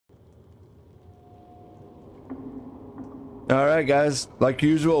All right, guys, like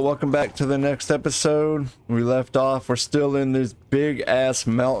usual, welcome back to the next episode. We left off, we're still in this big ass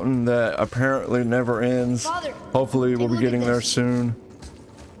mountain that apparently never ends. Father, hopefully we'll be getting there soon.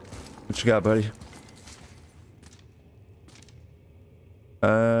 What you got, buddy?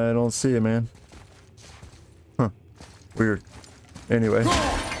 I don't see it, man. Huh, weird. Anyway,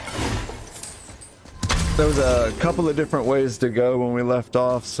 there was a couple of different ways to go when we left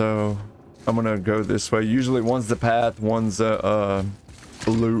off, so I'm gonna go this way. Usually one's the path, one's a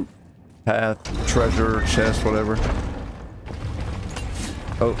loot path, treasure, chest, whatever.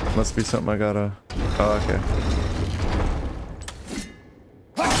 Oh, must be something I gotta... Oh, okay.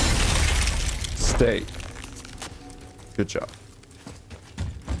 Stay. Good job.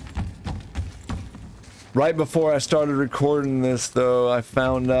 Right before I started recording this, though, I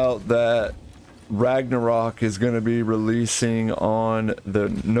found out that Ragnarok is going to be releasing on the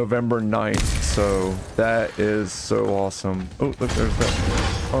November 9th, so that is so awesome. Oh, look, there's that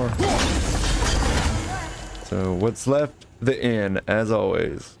car. So what's left? The inn, as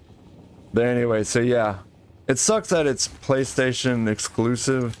always. But anyway, so yeah, it sucks that it's PlayStation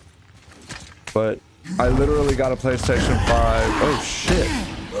exclusive, but I literally got a PlayStation 5. Oh shit.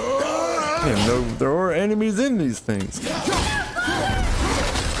 I didn't know there were enemies in these things.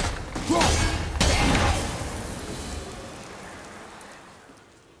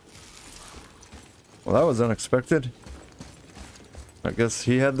 Well, that was unexpected. I guess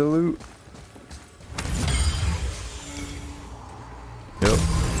he had the loot. Yep.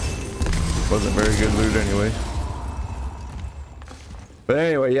 Wasn't very good loot anyway. But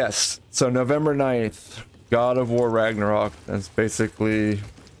anyway, yes. So November 9th, God of War Ragnarok. That's basically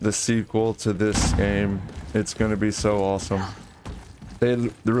the sequel to this game. It's going to be so awesome. They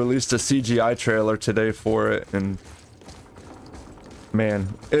released a CGI trailer today for it, and man,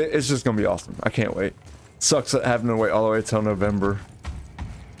 it's just gonna be awesome. I can't wait. Sucks having to wait all the way till November.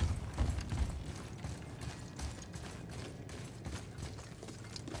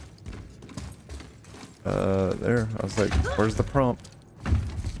 There. I was like, where's the prompt?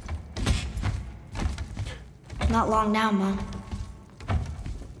 Not long now, Mom.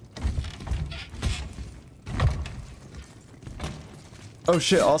 Oh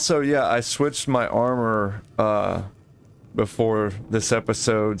shit, also, yeah, I switched my armor, before this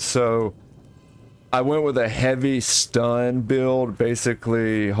episode, so I went with a heavy stun build.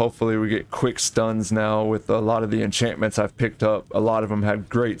 Basically, hopefully we get quick stuns now with a lot of the enchantments I've picked up. A lot of them had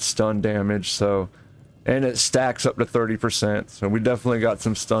great stun damage, so, and it stacks up to 30%, so we definitely got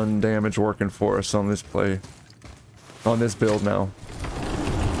some stun damage working for us on this on this build now.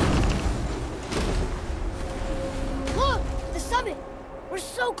 Look, the summit. We're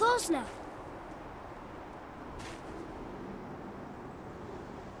so close now.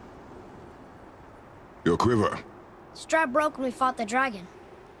 Your quiver. Strap broke when we fought the dragon.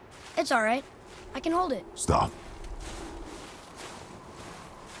 It's all right. I can hold it. Stop.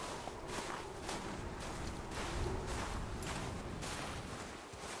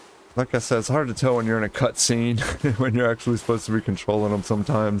 Like I said, it's hard to tell when you're in a cutscene when you're actually supposed to be controlling them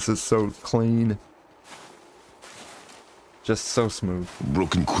sometimes. It's so clean. Just so smooth. A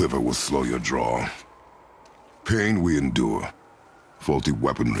broken quiver will slow your draw. Pain we endure. Faulty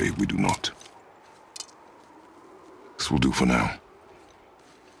weaponry we do not. This will do for now.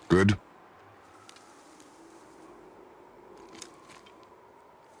 Good?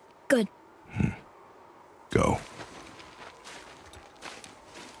 Good. Go.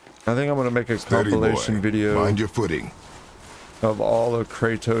 I think I'm gonna make a Steady, compilation boy. video Mind your footing. of all of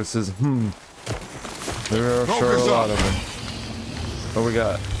Kratos's. There are sure a lot of them. What we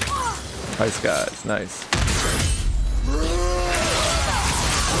got? Ice guys, nice.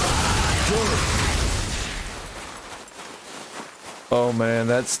 Oh man,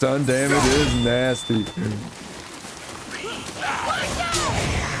 that stun damage is nasty.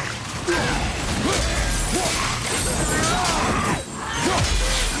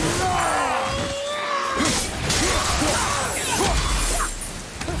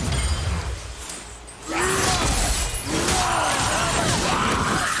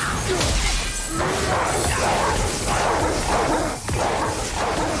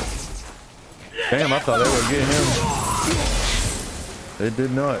 Damn, I thought they would get him. They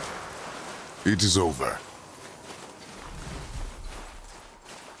did not. It is over.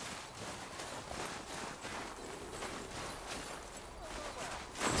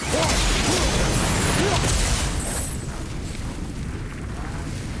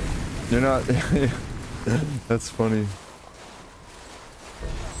 You're not. That's funny.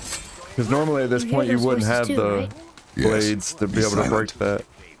 Because normally at this point you wouldn't have the blades to be able to break that.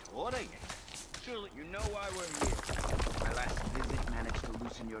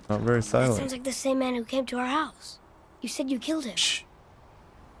 Not very That silent. sounds like the same man who came to our house. You said you killed him. Shh.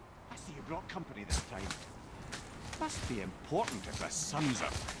 I see you brought company this time. Must be important if the sons of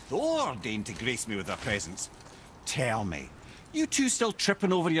Thor deign to grace me with their presence. Tell me, you two still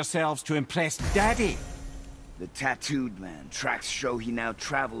tripping over yourselves to impress Daddy? The tattooed man. Tracks show he now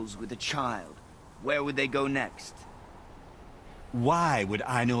travels with a child. Where would they go next? Why would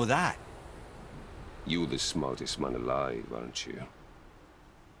I know that? You're the smartest man alive, aren't you?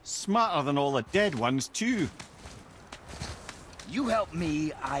 Smarter than all the dead ones, too. You help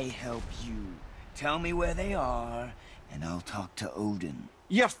me, I help you. Tell me where they are, and I'll talk to Odin.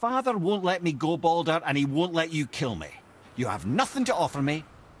 Your father won't let me go, Baldur, and he won't let you kill me. You have nothing to offer me,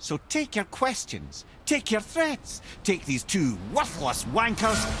 so take your questions, take your threats, take these two worthless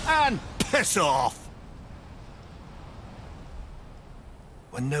wankers, and piss off!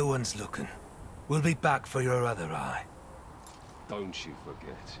 When no one's looking, we'll be back for your other eye. Don't you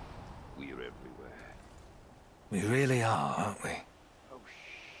forget, we're everywhere. We really are, aren't we? Oh,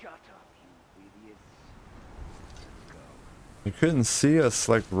 shut up, you idiots. You couldn't see us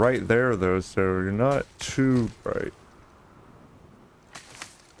like right there though, so you're not too bright.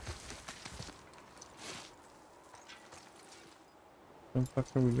 Where the fuck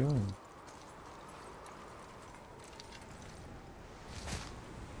are we going?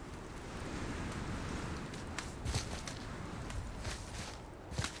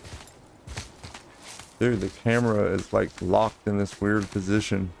 Dude, the camera is like locked in this weird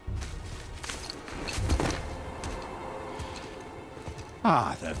position.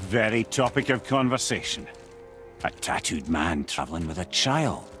 Ah, the very topic of conversation. A tattooed man traveling with a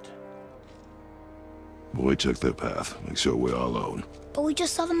child. Boy, check their path. Make sure we're all alone. But we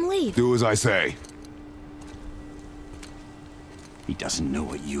just saw them leave. Do as I say. He doesn't know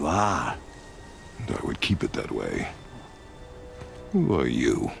what you are. And I would keep it that way. Who are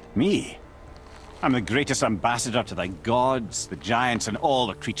you? Me? I'm the greatest ambassador to the gods, the giants, and all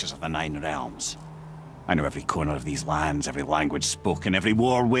the creatures of the Nine Realms. I know every corner of these lands, every language spoken, every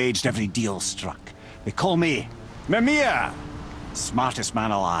war waged, every deal struck. They call me Mimir, smartest man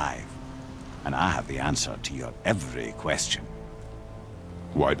alive. And I have the answer to your every question.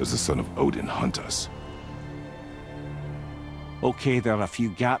 Why does the son of Odin hunt us? Okay, there are a few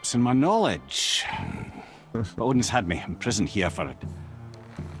gaps in my knowledge. But Odin's had me imprisoned here for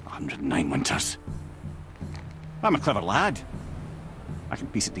 109 winters. I'm a clever lad. I can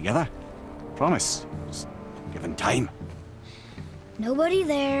piece it together. Promise. Just given time. Nobody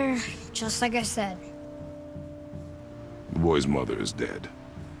there, just like I said. The boy's mother is dead.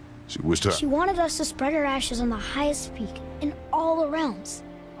 She wished her... She wanted us to spread her ashes on the highest peak in all the realms.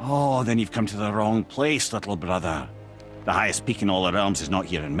 Oh, then you've come to the wrong place, little brother. The highest peak in all the realms is not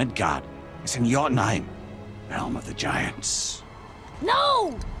here in Midgard. It's in Jotunheim, realm of the giants.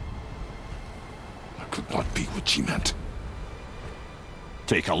 No! That could not be what she meant.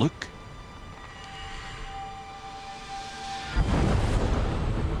 Take a look.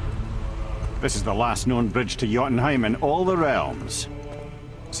 This is the last known bridge to Jotunheim in all the realms.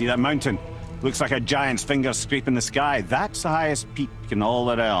 See that mountain? Looks like a giant's finger scraping the sky. That's the highest peak in all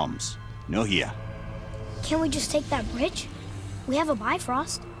the realms. No here. Can't we just take that bridge? We have a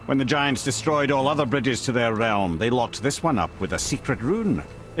Bifrost. When the giants destroyed all other bridges to their realm, they locked this one up with a secret rune.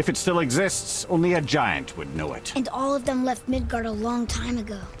 If it still exists, only a giant would know it. And all of them left Midgard a long time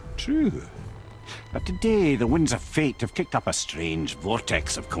ago. True. But today, the winds of fate have kicked up a strange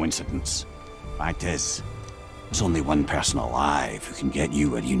vortex of coincidence. Fact is, there's only one person alive who can get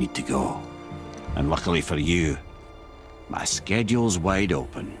you where you need to go. And luckily for you, my schedule's wide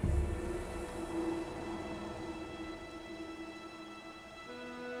open.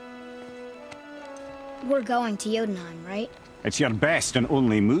 We're going to Jotunheim, right? It's your best and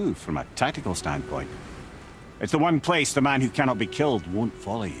only move from a tactical standpoint. It's the one place the man who cannot be killed won't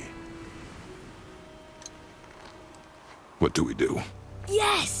follow you. What do we do?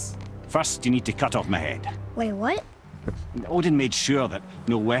 Yes! First, you need to cut off my head. Wait, what? Odin made sure that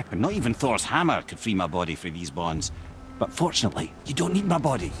no weapon, not even Thor's hammer, could free my body from these bonds. But fortunately, you don't need my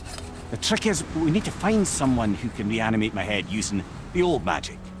body. The trick is, we need to find someone who can reanimate my head using the old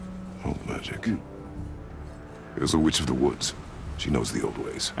magic. Old magic. There's a witch of the woods. She knows the old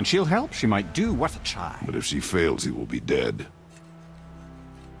ways. And she'll help, she might do, worth a try. But if she fails, he will be dead.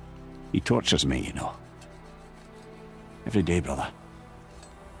 He tortures me, you know. Every day, brother.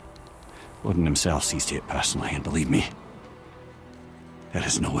 Odin himself sees to it personally, and believe me, there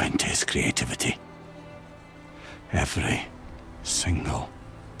is no end to his creativity. Every single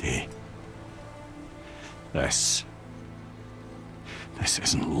day. This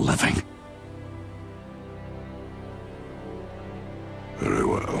isn't living. Very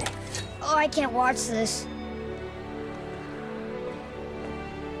well. I can't watch this.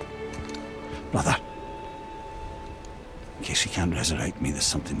 Brother, in case he can't resurrect me, there's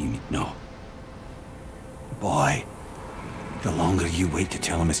something you need to know. Boy, the longer you wait to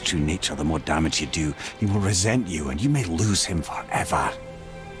tell him his true nature, the more damage you do. He will resent you, and you may lose him forever.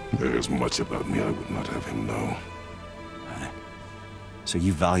 There is much about me I would not have him know. So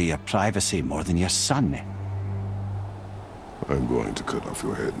you value your privacy more than your son, eh? I'm going to cut off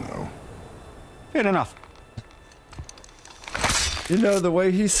your head now. Fair enough. You know, the way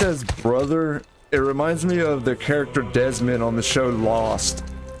he says brother, it reminds me of the character Desmond on the show Lost.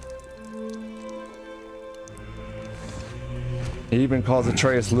 He even calls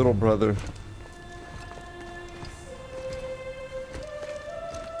Atreus little brother.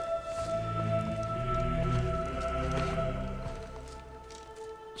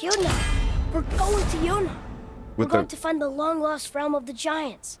 Yuna! We're going to Yuna! We're With going the to find the long-lost realm of the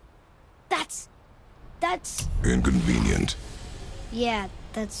Giants. That's... Inconvenient. Yeah,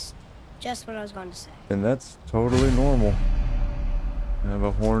 that's just what I was going to say. and that's totally normal. I have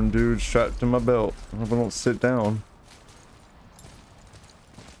a horn dude strapped to my belt. I hope I don't sit down.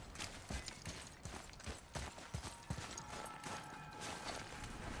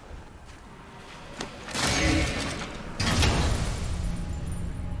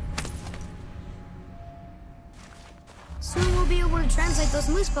 Soon we'll be able to translate those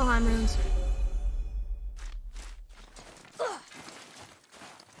Muspelheim runes.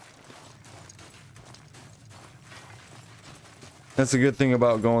 That's a good thing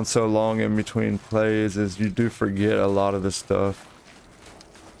about going so long in between plays, is you do forget a lot of the stuff.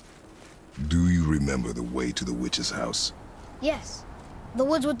 Do you remember the way to the witch's house? Yes. The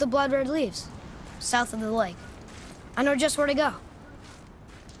woods with the blood-red leaves. South of the lake. I know just where to go.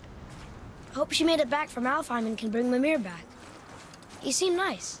 I hope she made it back from Alfheim and can bring Mimir back. He seemed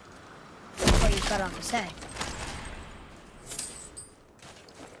nice. Before you cut off his head.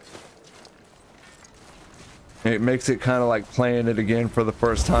 It makes it kind of like playing it again for the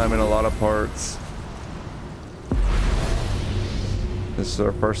first time in a lot of parts. This is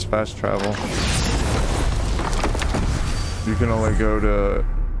our first fast travel. You can only go to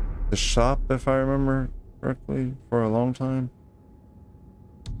the shop, if I remember correctly, for a long time.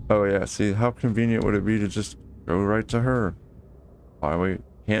 Oh yeah, see, how convenient would it be to just go right to her? Why we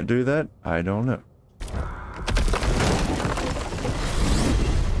can't do that, I don't know.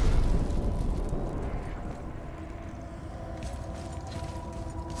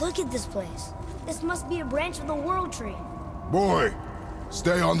 Look at this place. This must be a branch of the World Tree. Boy,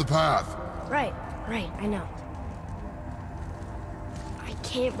 stay on the path. Right, I know. I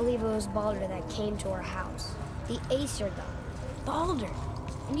can't believe it was Baldur that came to our house. The Aesir god. Baldur.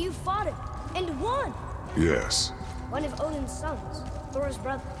 And you fought him. And won! Yes. One of Odin's sons. Thor's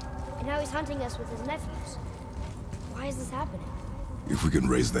brother. And now he's hunting us with his nephews. Why is this happening? If we can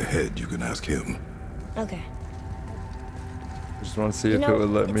raise the head, you can ask him. Okay. Just want to see if it would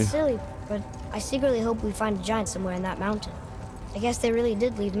let me. It's silly, but I secretly hope we find a giant somewhere in that mountain. I guess they really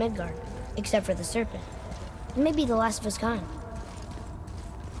did leave Midgard, except for the serpent. And maybe the last of his kind.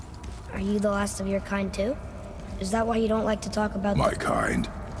 Are you the last of your kind too? Is that why you don't like to talk about My kind?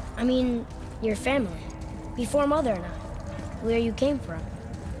 I mean, your family. Before Mother and I. Where you came from.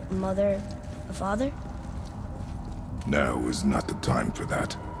 A mother, a father? Now is not the time for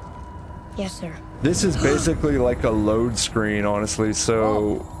that. Yes, sir. This is basically like a load screen, honestly,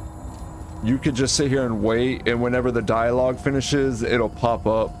 so you could just sit here and wait, and whenever the dialogue finishes, it'll pop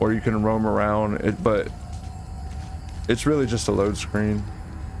up, or you can roam around it, but it's really just a load screen.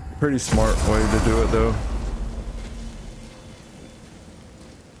 Pretty smart way to do it, though.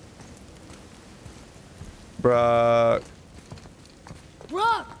 Brock.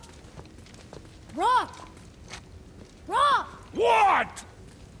 Rock! Rock! Rock! What?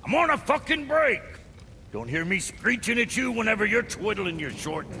 I'm on a fucking break. Don't hear me screeching at you whenever you're twiddling your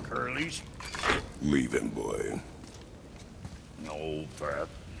short and curlies. Leave him, boy. No, Pat.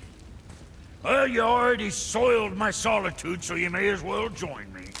 Well, you already soiled my solitude, so you may as well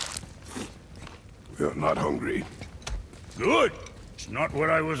join me. We are not hungry. Good. It's not what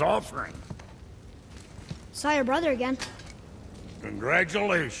I was offering. Saw your brother again.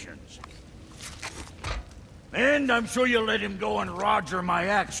 Congratulations. And I'm sure you'll let him go and Roger my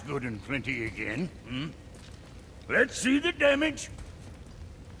axe good and plenty again. Hmm? Let's see the damage.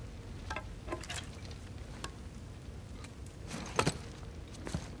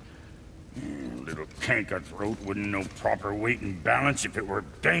 Little canker throat wouldn't know proper weight and balance if it were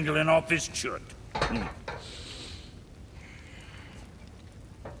dangling off his chut. Hmm.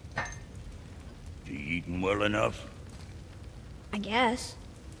 You eating well enough? I guess.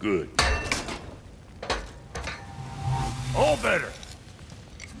 Good. All better.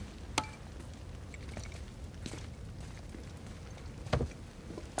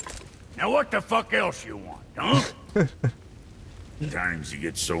 Now what the fuck else you want, huh? Times he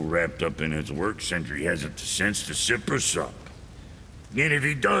gets so wrapped up in his work, Sentry hasn't the sense to sip or sup. And if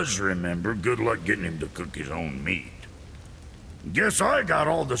he does remember, good luck getting him to cook his own meat. Guess I got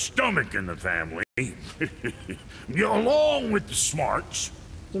all the stomach in the family. Along with the smarts.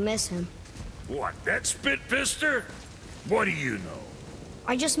 You miss him. What, that spit-fister? What do you know?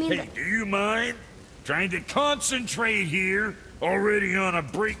 I just mean Hey, that... do you mind? Trying to concentrate here, already on a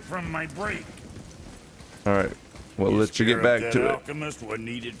break from my break. Alright, well, let's you get back to it. Alchemist what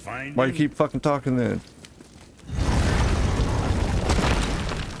needed finding? Why you keep fucking talking then?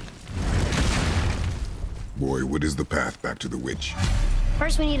 Boy, what is the path back to the witch?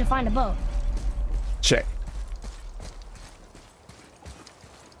 First we need to find a boat. Check.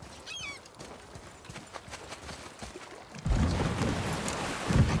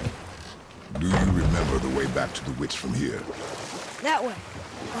 Do you remember the way back to the witch from here? That way.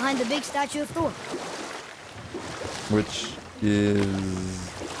 Behind the big statue of Thor. Which is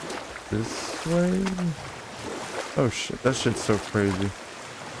this way? Oh shit, that shit's so crazy.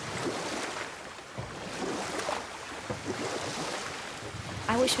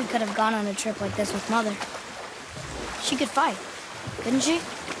 I wish we could have gone on a trip like this with Mother. She could fight, couldn't she?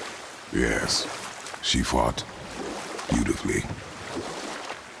 Yes, she fought beautifully.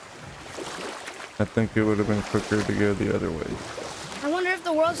 I think it would have been quicker to go the other way. I wonder if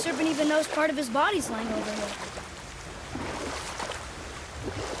the World Serpent even knows part of his body's lying over here.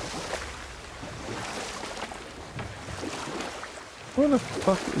 Where the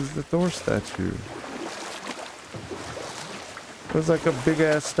fuck is the Thor statue? It was like a big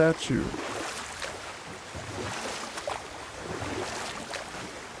ass statue.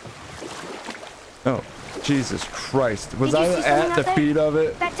 Oh, Jesus Christ. Was I at the feet of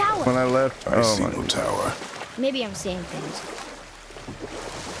it that tower? when I left? I see my no tower. Maybe I'm seeing things.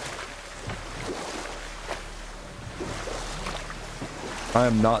 I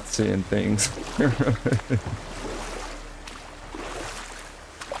am not seeing things.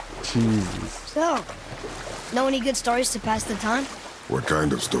 Jesus. So, know any good stories to pass the time? What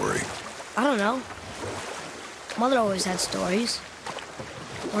kind of story? I don't know. Mother always had stories.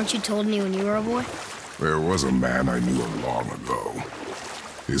 Weren't you told any when you were a boy? There was a man I knew of long ago.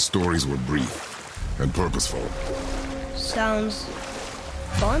 His stories were brief and purposeful. Sounds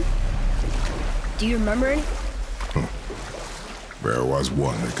fun. Do you remember any? There was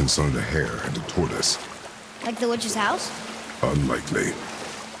one that concerned a hare and a tortoise. Like the witch's house? Unlikely.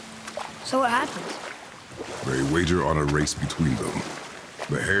 So what happens? They wager on a race between them.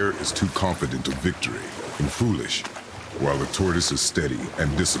 The hare is too confident of victory and foolish, while the tortoise is steady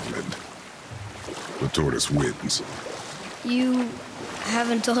and disciplined. The tortoise wins. You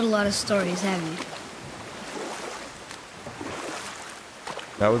haven't told a lot of stories, have you?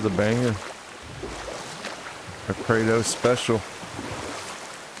 That was a banger. A Kratos special.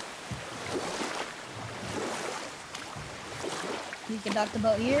 We can dock the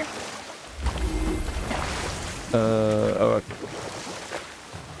boat here? Oh,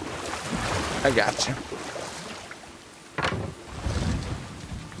 I gotcha.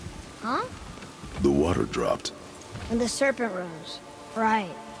 Huh? The water dropped. When the serpent rose. Right.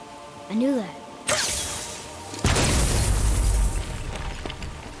 I knew that.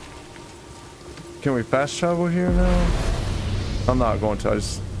 Can we fast travel here now? I'm not going to. I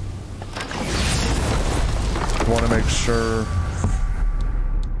just want to make sure.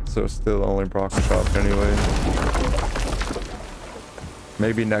 So still only Brock shop anyway.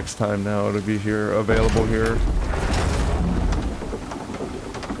 Maybe next time now it'll be here, available here.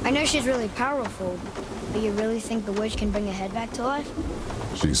 I know she's really powerful, but you really think the witch can bring a head back to life?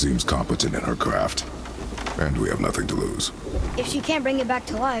 She seems competent in her craft, and we have nothing to lose. If she can't bring it back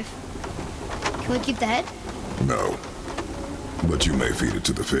to life, can we keep the head? No. But you may feed it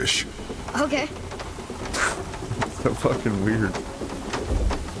to the fish. Okay. So fucking weird.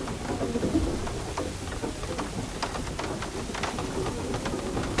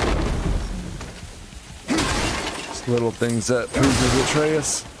 Just little things that prove to betray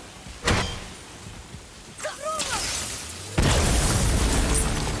us.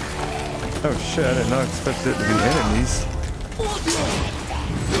 Oh shit, I did not expect it to be enemies.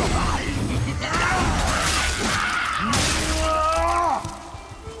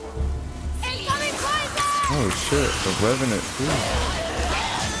 Oh shit, the Revenant too.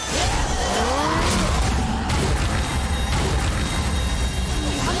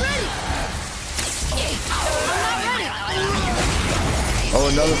 Oh,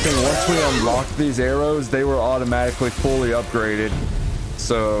 another thing, once we unlocked these arrows, they were automatically fully upgraded.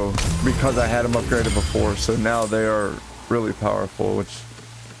 So, because I had them upgraded before, so now they are really powerful, which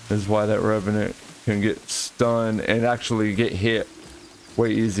is why that Revenant can get stunned and actually get hit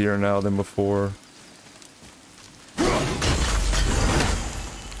way easier now than before.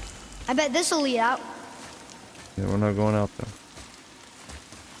 I bet this'll lead out. Yeah, we're not going out though.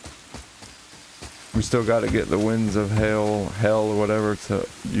 We still got to get the winds of hell or whatever to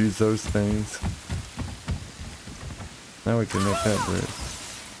use those things. Now we can make that bridge.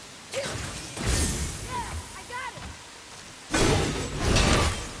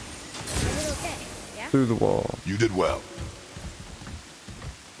 Through the wall. You did well.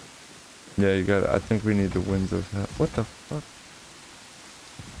 Yeah, you got it. I think we need the winds of hell. What the fuck?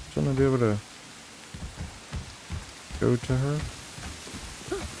 Shouldn't I be able to go to her?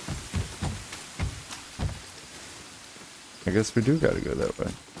 I guess we do gotta go that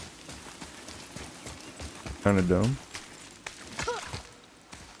way. Kinda dumb.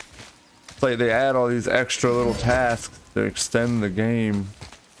 It's like they add all these extra little tasks to extend the game.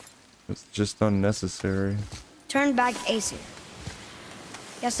 It's just unnecessary. Turn back Aesir.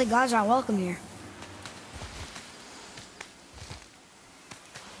 Guess the gods aren't welcome here.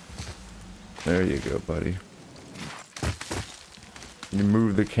 There you go, buddy. You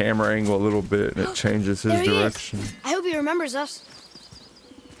move the camera angle a little bit and it changes his direction. I hope he remembers us.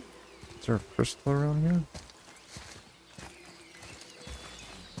 Is there a crystal around here?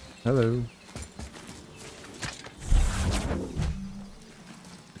 Hello.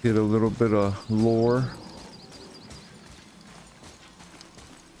 Get a little bit of lore.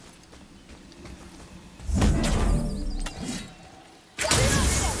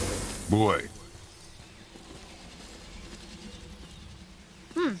 Boy.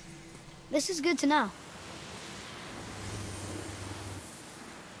 This is good to know.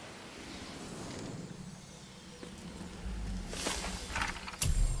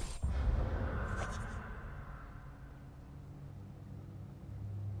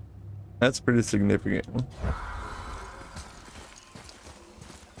 That's pretty significant.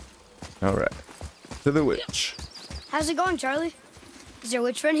 All right, to the witch. How's it going, Charlie? Is your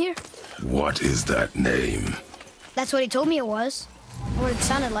witch friend here? What is that name? That's what he told me it was. Or it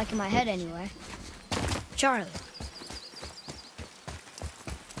sounded like in my head anyway. Charlie.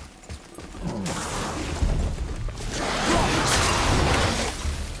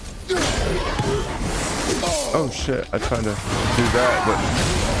 Oh shit, I tried to do that, but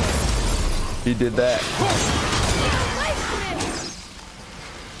he did that.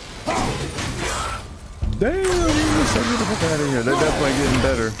 Damn, let's get the fuck out of here. They're definitely getting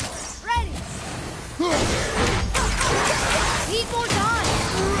better. Ready. Need more time.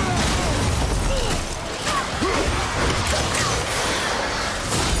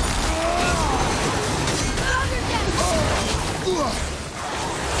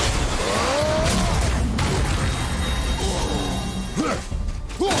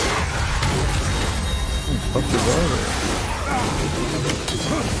 Fuck the water.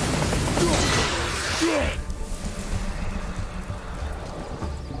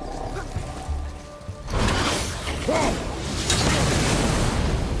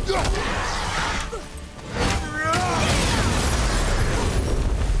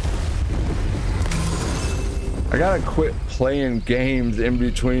 I gotta quit playing games in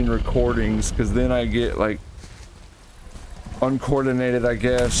between recordings because then I get like uncoordinated, I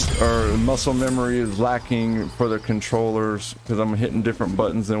guess, or muscle memory is lacking for the controllers because I'm hitting different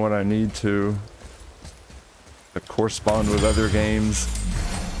buttons than what I need to correspond with other games.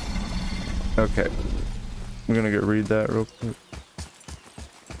 Okay, I'm gonna read that real quick.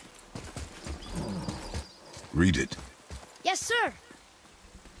 Read it. Yes, sir.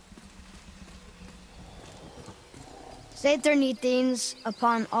 Saith there need things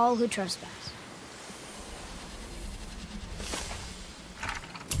upon all who trespass.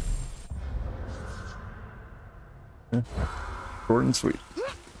 Yeah. Short and sweet.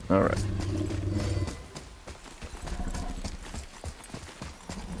 All right.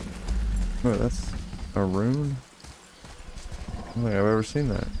 Oh, that's a rune? I don't think I've ever seen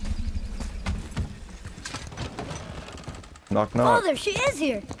that. Knock knock. Oh, there she is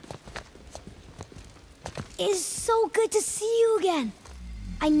here. It's so good to see you again.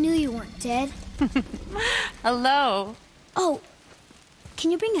 I knew you weren't dead. Hello. Oh,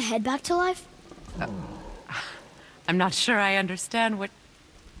 can you bring a head back to life? I'm not sure I understand what...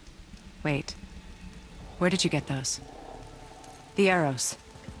 Wait. Where did you get those? The arrows.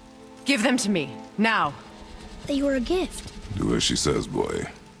 Give them to me, now. They were a gift. Do as she says, boy.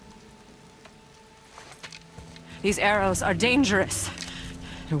 These arrows are dangerous.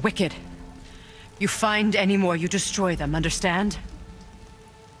 You're wicked. You find any more, you destroy them, understand?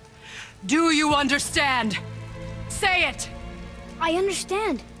 Do you understand? Say it! I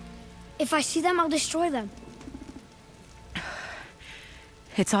understand. If I see them, I'll destroy them.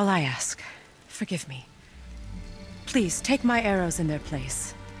 It's all I ask. Forgive me. Please, take my arrows in their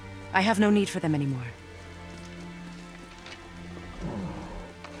place. I have no need for them anymore.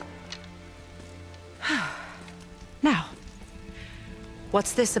 Now,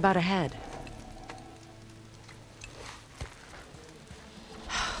 what's this about a head?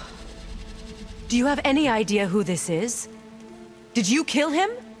 Do you have any idea who this is? Did you kill him?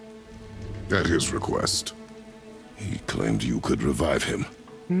 At his request. He claimed you could revive him.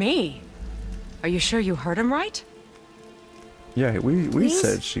 Me? Are you sure you heard him right? Yeah, we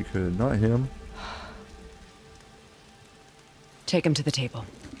said she could, not him. Take him to the table.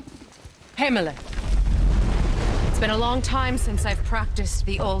 Himmler. It's been a long time since I've practiced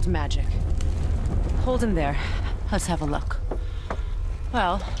the old magic. Hold him there. Let's have a look.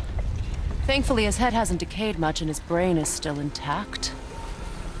 Well, thankfully his head hasn't decayed much and his brain is still intact.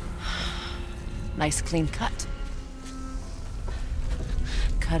 Nice clean cut.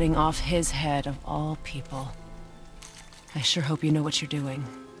 Cutting off his head of all people. I sure hope you know what you're doing.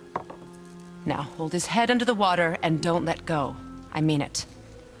 Now, hold his head under the water and don't let go. I mean it.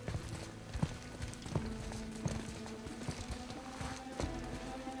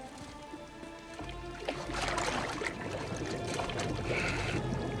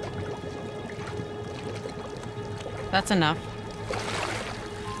 That's enough.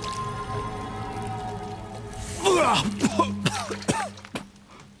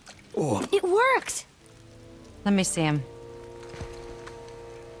 It worked! Let me see him.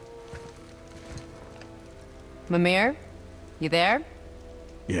 Mimir? You there?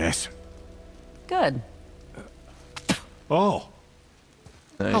 Yes. Good. Oh.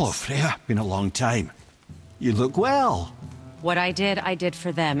 Nice. Hello, Freya. Been a long time. You look well. What I did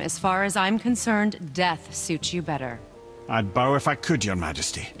for them. As far as I'm concerned, death suits you better. I'd bow if I could, Your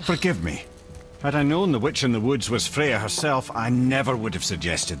Majesty. Forgive me. Had I known the witch in the woods was Freya herself, I never would have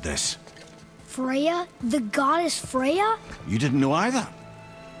suggested this. Freya? The goddess Freya? You didn't know either?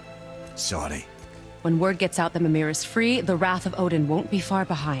 Sorry. When word gets out that Mimir is free, the wrath of Odin won't be far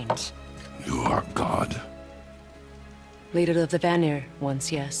behind. You are God. Leader of the Vanir,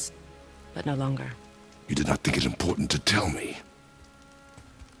 once, yes. But no longer. You did not think it important to tell me.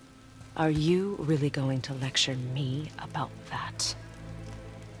 Are you really going to lecture me about that?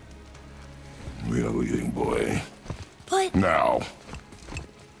 We are leaving, boy. But... Now.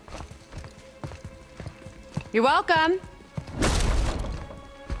 You're welcome!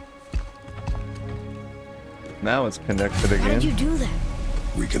 Now it's connected How again. did you do that?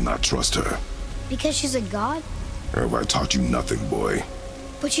 We cannot trust her. Because she's a god? Or have I taught you nothing, boy?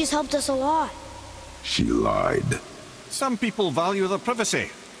 But she's helped us a lot. She lied. Some people value their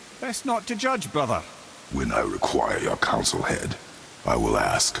privacy. Best not to judge, brother. When I require your council head, I will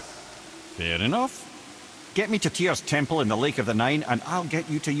ask. Fair enough. Get me to Tyr's temple in the Lake of the Nine, and I'll get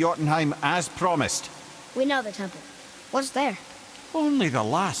you to Jotunheim as promised. We know the temple. What's there? Only the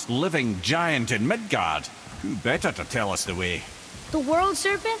last living giant in Midgard. Who better to tell us the way? The world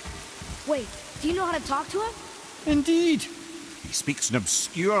serpent? Wait, do you know how to talk to him? Indeed. He speaks an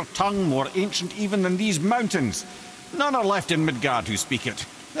obscure tongue more ancient even than these mountains. None are left in Midgard who speak it.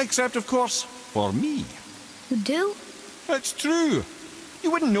 Except, of course, for me. You do? It's true.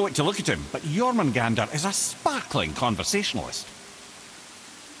 You wouldn't know it to look at him, but Jormungandr is a sparkling conversationalist.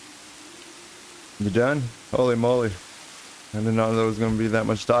 You done? Holy moly. I didn't know there was going to be that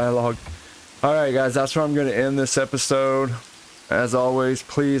much dialogue. Alright guys, that's where I'm going to end this episode. As always,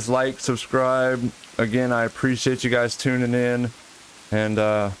 please like, subscribe. Again, I appreciate you guys tuning in.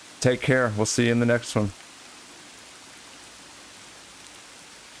 And take care. We'll see you in the next one.